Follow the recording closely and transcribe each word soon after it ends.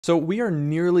So we are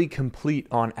nearly complete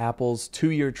on Apple's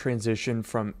 2-year transition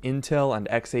from Intel and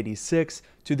x86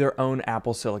 to their own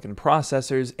Apple Silicon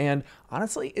processors, and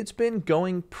honestly, it's been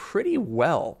going pretty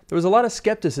well. There was a lot of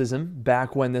skepticism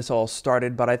back when this all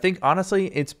started, but I think honestly,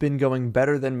 it's been going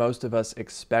better than most of us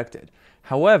expected.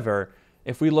 However,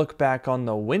 if we look back on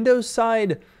the Windows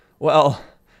side, well,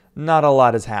 not a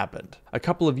lot has happened. A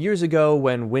couple of years ago,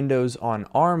 when Windows on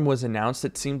ARM was announced,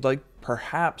 it seemed like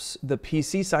perhaps the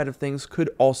PC side of things could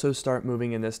also start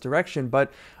moving in this direction,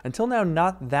 but until now,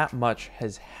 not that much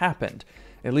has happened,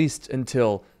 at least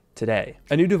until today.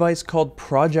 A new device called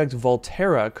Project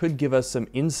Volterra could give us some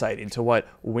insight into what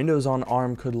Windows on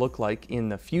ARM could look like in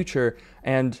the future,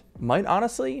 and might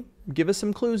honestly give us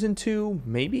some clues into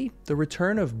maybe the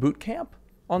return of Boot Camp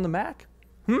on the Mac?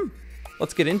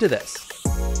 Let's get into this.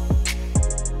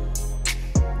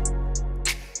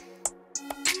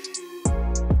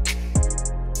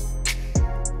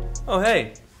 Oh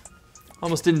hey,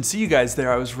 almost didn't see you guys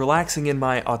there. I was relaxing in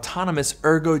my Autonomous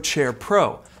Ergo Chair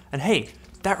Pro. And hey,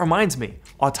 that reminds me,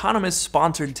 Autonomous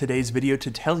sponsored today's video to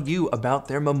tell you about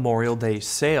their Memorial Day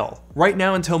sale. Right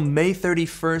now until May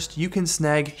 31st, you can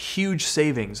snag huge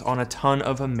savings on a ton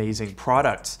of amazing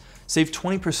products. Save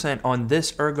 20% on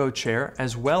this Ergo chair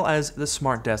as well as the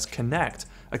Smart Desk Connect,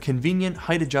 a convenient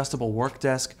height-adjustable work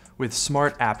desk with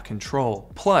smart app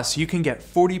control. Plus, you can get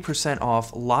 40%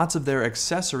 off lots of their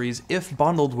accessories if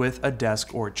bundled with a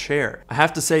desk or chair. I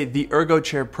have to say, the Ergo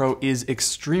Chair Pro is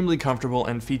extremely comfortable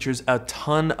and features a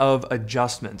ton of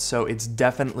adjustments, so it's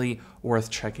definitely worth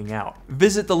checking out.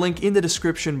 Visit the link in the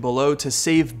description below to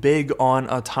save big on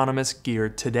autonomous gear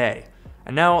today.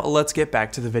 And now let's get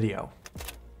back to the video.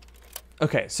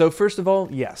 Okay, so first of all,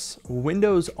 yes,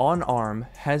 Windows on ARM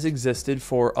has existed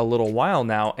for a little while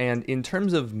now, and in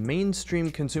terms of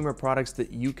mainstream consumer products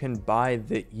that you can buy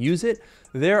that use it,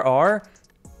 there are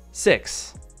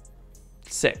six.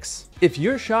 If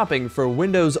you're shopping for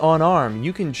Windows on ARM,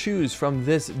 you can choose from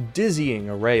this dizzying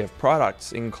array of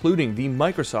products, including the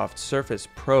Microsoft Surface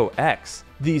Pro X,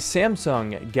 the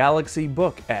Samsung Galaxy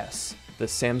Book S, the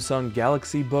Samsung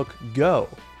Galaxy Book Go,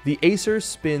 the Acer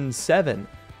Spin 7,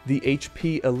 the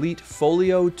HP Elite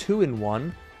Folio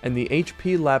 2-in-1, and the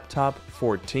HP Laptop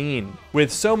 14.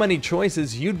 With so many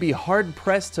choices, you'd be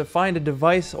hard-pressed to find a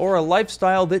device or a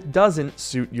lifestyle that doesn't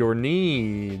suit your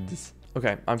needs.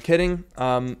 Okay, I'm kidding.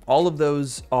 All of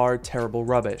those are terrible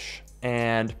rubbish.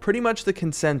 And pretty much the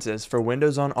consensus for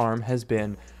Windows on ARM has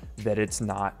been that it's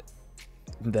not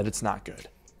good.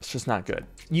 It's just not good.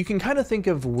 You can kind of think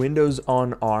of Windows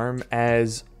on ARM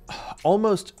as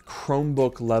almost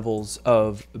Chromebook levels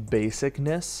of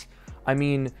basicness. I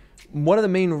mean, one of the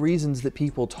main reasons that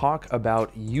people talk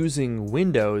about using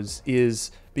Windows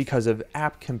is because of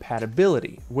app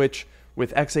compatibility, which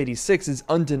with x86 is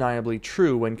undeniably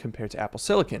true when compared to Apple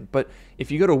Silicon. But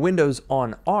if you go to Windows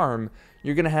on ARM,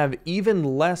 you're going to have even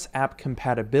less app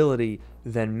compatibility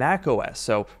than macOS.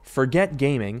 So forget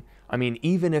gaming. I mean,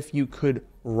 even if you could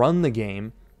run the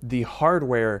game, the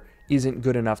hardware isn't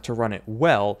good enough to run it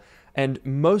well, and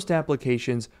most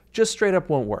applications just straight up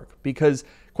won't work because,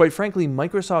 quite frankly,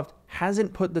 Microsoft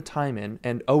hasn't put the time in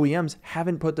and OEMs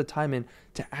haven't put the time in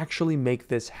to actually make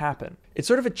this happen. It's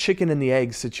sort of a chicken and the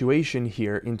egg situation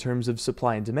here in terms of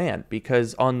supply and demand,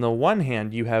 because on the one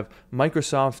hand, you have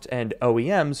Microsoft and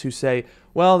OEMs who say,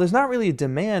 well, there's not really a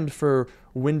demand for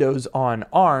Windows on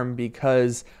ARM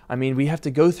because, I mean, we have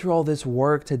to go through all this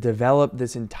work to develop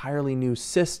this entirely new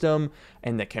system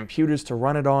and the computers to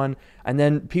run it on, and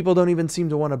then people don't even seem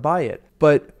to want to buy it.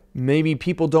 But maybe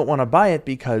people don't want to buy it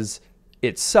because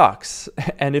it sucks,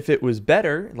 and if it was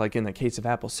better, like in the case of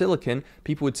Apple Silicon,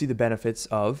 people would see the benefits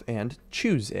of and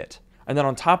choose it. And then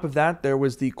on top of that, there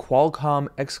was the Qualcomm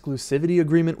exclusivity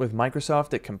agreement with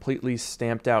Microsoft that completely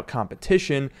stamped out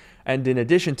competition. And in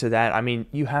addition to that, I mean,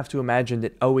 you have to imagine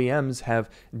that OEMs have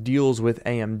deals with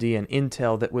AMD and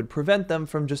Intel that would prevent them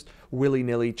from just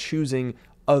willy-nilly choosing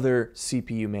other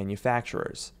CPU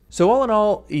manufacturers. So all in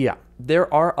all, yeah,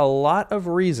 there are a lot of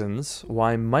reasons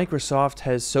why Microsoft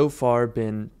has so far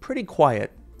been pretty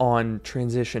quiet on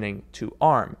transitioning to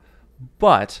ARM,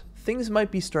 but things might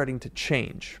be starting to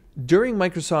change. During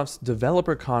Microsoft's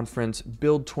developer conference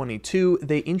Build 22,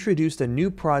 they introduced a new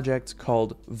project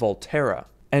called Volterra.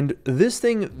 And this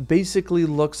thing basically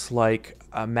looks like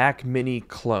a Mac Mini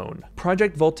clone.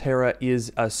 Project Volterra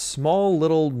is a small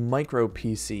little micro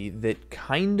PC that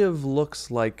kind of looks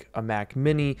like a Mac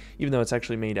Mini, even though it's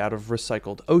actually made out of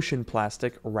recycled ocean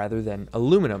plastic rather than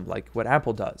aluminum like what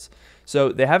Apple does. So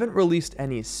they haven't released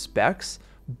any specs,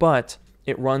 but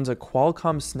it runs a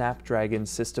Qualcomm Snapdragon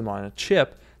system on a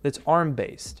chip that's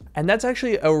ARM-based. And that's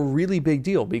actually a really big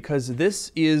deal because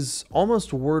this is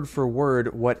almost word for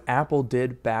word what Apple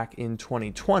did back in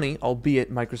 2020,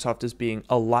 albeit Microsoft is being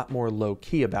a lot more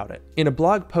low-key about it. In a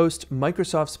blog post,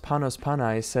 Microsoft's Panos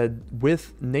Panay said,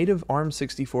 with native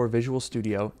ARM64 Visual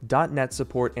Studio, .NET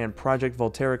support, and Project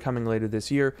Volterra coming later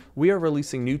this year, we are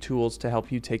releasing new tools to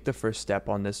help you take the first step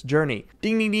on this journey.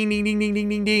 Ding, ding, ding, ding, ding, ding, ding,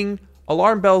 ding, ding.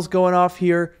 Alarm bells going off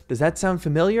here. Does that sound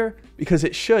familiar? Because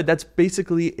it should. That's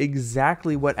basically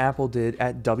exactly what Apple did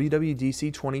at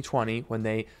WWDC 2020 when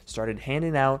they started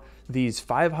handing out these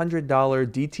 $500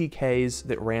 DTKs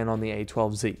that ran on the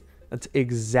A12Z. That's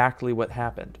exactly what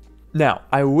happened. Now,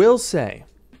 I will say,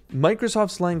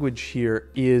 Microsoft's language here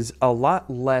is a lot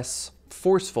less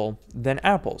forceful than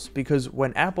Apple's, because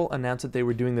when Apple announced that they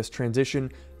were doing this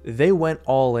transition, they went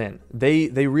all in. They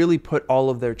really put all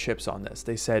of their chips on this.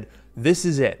 They said, this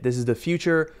is it. This is the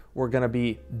future. We're going to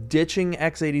be ditching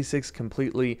x86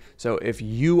 completely. So if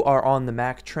you are on the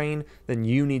Mac train, then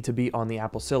you need to be on the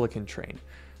Apple Silicon train.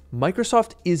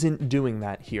 Microsoft isn't doing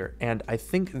that here, and I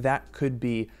think that could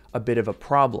be a bit of a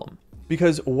problem.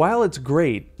 Because while it's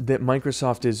great that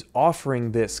Microsoft is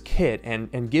offering this kit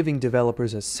and giving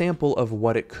developers a sample of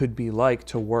what it could be like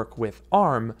to work with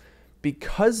ARM,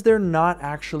 because they're not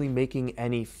actually making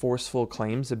any forceful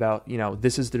claims about,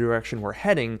 this is the direction we're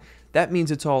heading, that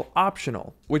means it's all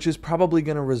optional, which is probably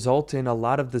going to result in a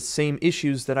lot of the same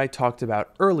issues that I talked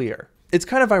about earlier. It's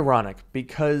kind of ironic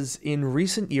because in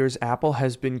recent years, Apple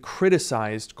has been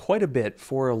criticized quite a bit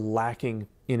for lacking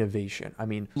innovation. I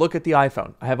mean, look at the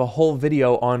iPhone. I have a whole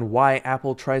video on why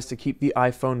Apple tries to keep the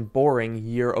iPhone boring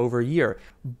year over year,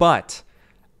 but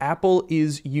Apple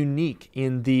is unique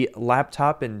in the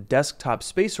laptop and desktop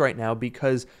space right now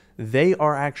because they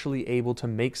are actually able to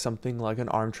make something like an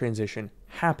ARM transition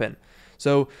happen.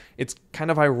 So it's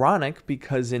kind of ironic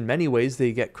because in many ways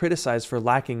they get criticized for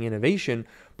lacking innovation,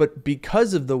 but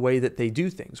because of the way that they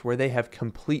do things, where they have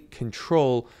complete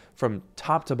control from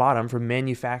top to bottom, from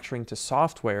manufacturing to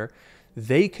software,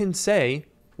 they can say,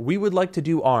 we would like to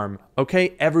do ARM.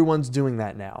 Okay, everyone's doing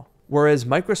that now. Whereas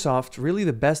Microsoft, really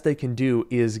the best they can do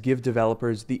is give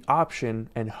developers the option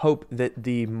and hope that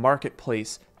the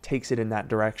marketplace takes it in that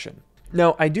direction.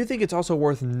 Now, I do think it's also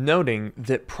worth noting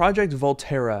that Project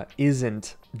Volterra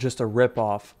isn't just a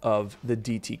ripoff of the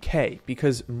DTK,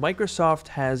 because Microsoft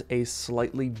has a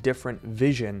slightly different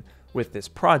vision with this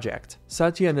project.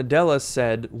 Satya Nadella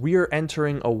said, "We are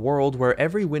entering a world where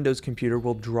every Windows computer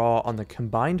will draw on the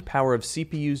combined power of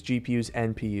CPUs, GPUs,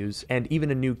 NPUs, and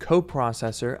even a new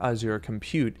coprocessor, Azure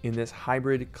Compute, in this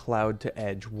hybrid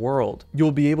cloud-to-edge world.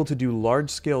 You'll be able to do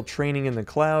large-scale training in the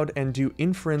cloud and do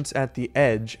inference at the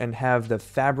edge and have the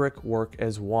fabric work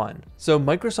as one." So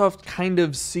Microsoft kind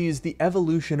of sees the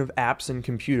evolution of apps and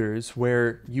computers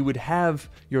where you would have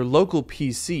your local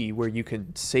PC where you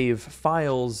could save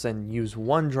files and use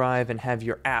OneDrive and have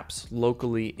your apps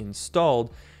locally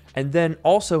installed, and then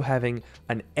also having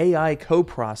an AI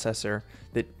coprocessor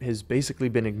that has basically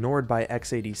been ignored by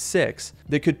x86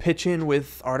 that could pitch in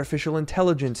with artificial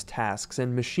intelligence tasks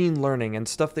and machine learning and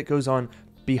stuff that goes on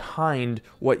behind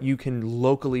what you can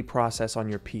locally process on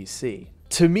your PC.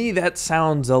 To me, that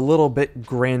sounds a little bit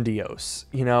grandiose.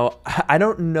 I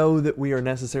don't know that we are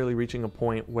necessarily reaching a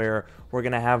point where we're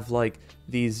going to have like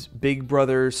these big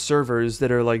brother servers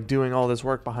that are like doing all this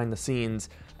work behind the scenes,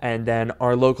 and then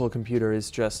our local computer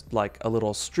is just like a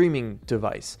little streaming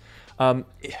device.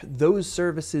 Those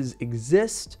services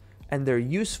exist and they're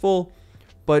useful,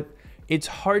 but it's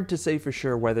hard to say for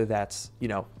sure whether that's,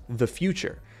 the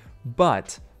future.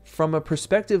 But from a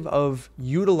perspective of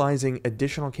utilizing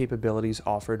additional capabilities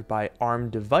offered by ARM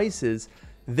devices,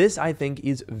 this I think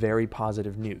is very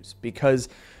positive news, because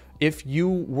if you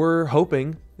were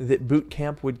hoping that Boot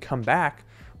Camp would come back,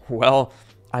 well,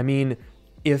 I mean,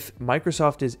 if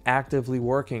Microsoft is actively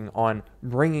working on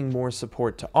bringing more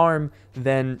support to ARM,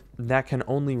 then that can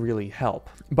only really help.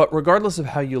 But regardless of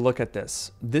how you look at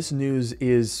this, this news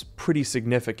is pretty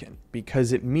significant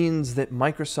because it means that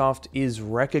Microsoft is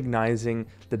recognizing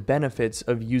the benefits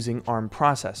of using ARM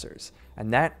processors,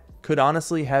 and that could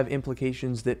honestly have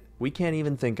implications that we can't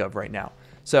even think of right now.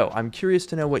 So I'm curious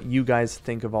to know what you guys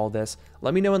think of all this.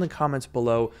 Let me know in the comments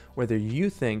below whether you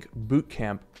think Boot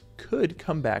Camp could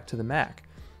come back to the Mac.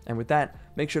 And with that,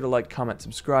 make sure to like, comment,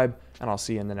 subscribe, and I'll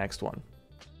see you in the next one.